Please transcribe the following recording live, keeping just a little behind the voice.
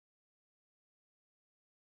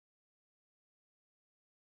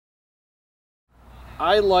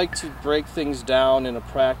I like to break things down in a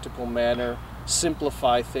practical manner,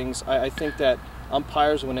 simplify things. I think that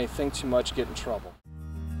umpires, when they think too much, get in trouble.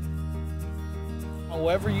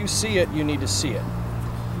 However you see it, you need to see it.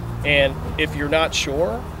 And if you're not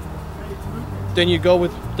sure, then you go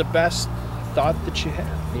with the best thought that you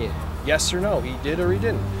have. Yeah. Yes or no, he did or he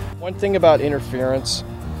didn't. One thing about interference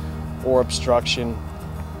or obstruction,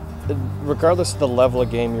 regardless of the level of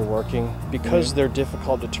game you're working, because they're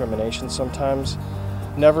difficult determinations sometimes,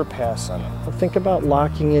 never pass on them. Think about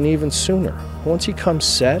locking in even sooner. Once he comes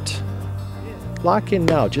set, lock in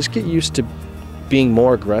now. Just get used to being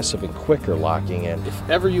more aggressive and quicker locking in. If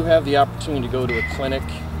ever you have the opportunity to go to a clinic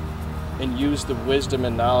and use the wisdom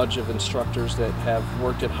and knowledge of instructors that have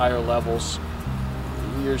worked at higher levels,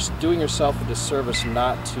 you're doing yourself a disservice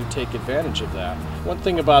not to take advantage of that. One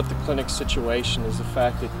thing about the clinic situation is the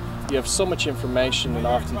fact that you have so much information, and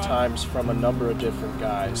oftentimes from a number of different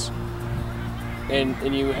guys.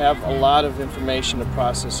 And you have a lot of information to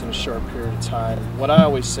process in a short period of time. What I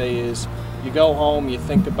always say is, you go home, you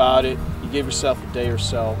think about it, you give yourself a day or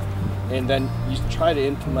so, and then you try to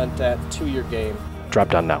implement that to your game. Drop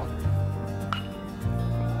down now.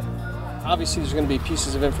 Obviously there's going to be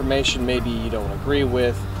pieces of information maybe you don't agree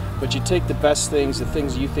with, but you take the best things, the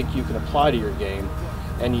things you think you can apply to your game,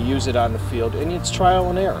 and you use it on the field, and it's trial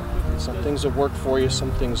and error. Some things will work for you,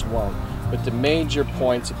 some things won't. But the major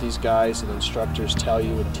points that these guys and instructors tell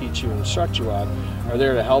you and teach you and instruct you on are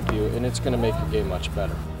there to help you, and it's going to make your game much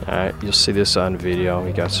better. Alright, you'll see this on video.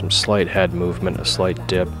 You got some slight head movement, a slight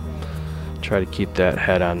dip. Try to keep that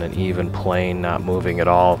head on an even plane, not moving at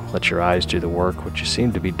all. Let your eyes do the work, which you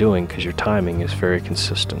seem to be doing because your timing is very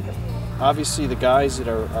consistent. Obviously the guys that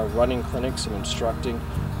are running clinics and instructing,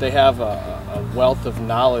 they have a wealth of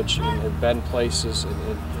knowledge and have been places,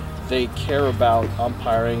 and they care about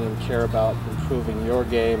umpiring and care about improving your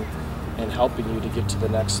game and helping you to get to the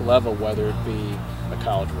next level, whether it be a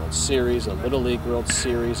College World Series, a Little League World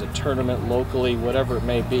Series, a tournament locally, whatever it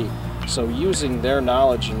may be. So using their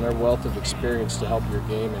knowledge and their wealth of experience to help your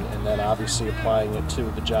game, and then obviously applying it to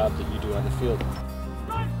the job that you do on the field.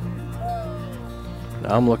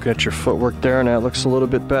 Now I'm looking at your footwork there, and that looks a little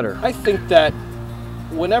bit better. I think that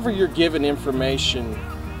whenever you're given information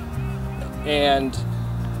and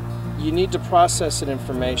you need to process that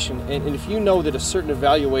information, and if you know that a certain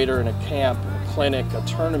evaluator in a camp, a clinic, a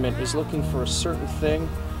tournament is looking for a certain thing,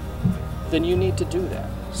 then you need to do that.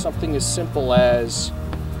 Something as simple as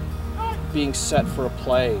being set for a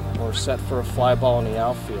play or set for a fly ball in the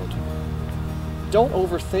outfield. Don't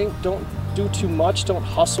overthink, don't do too much, don't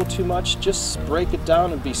hustle too much, just break it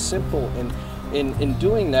down and be simple, and in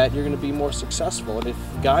doing that you're going to be more successful. And if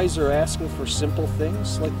guys are asking for simple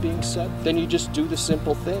things like being set, then you just do the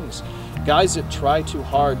simple things. Guys that try too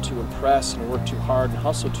hard to impress and work too hard and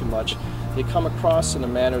hustle too much, they come across in a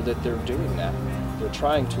manner that they're doing that. They're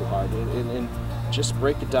trying too hard, and just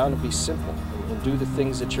break it down and be simple and do the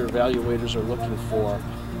things that your evaluators are looking for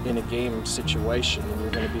in a game situation, and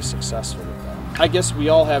you're going to be successful with that. I guess we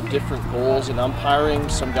all have different goals in umpiring.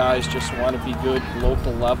 Some guys just want to be good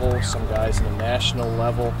local level, some guys in a national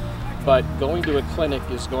level, but going to a clinic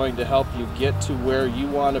is going to help you get to where you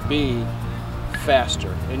want to be faster,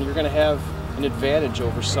 and you're going to have an advantage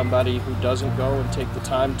over somebody who doesn't go and take the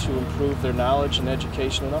time to improve their knowledge and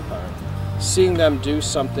education in umpiring. Seeing them do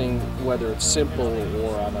something, whether it's simple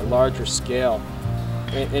or on a larger scale,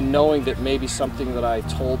 and knowing that maybe something that I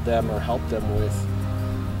told them or helped them with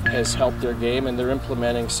has helped their game, and they're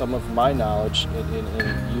implementing some of my knowledge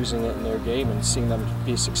and using it in their game, and seeing them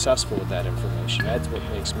be successful with that information. That's what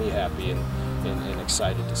makes me happy and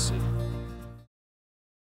excited to see.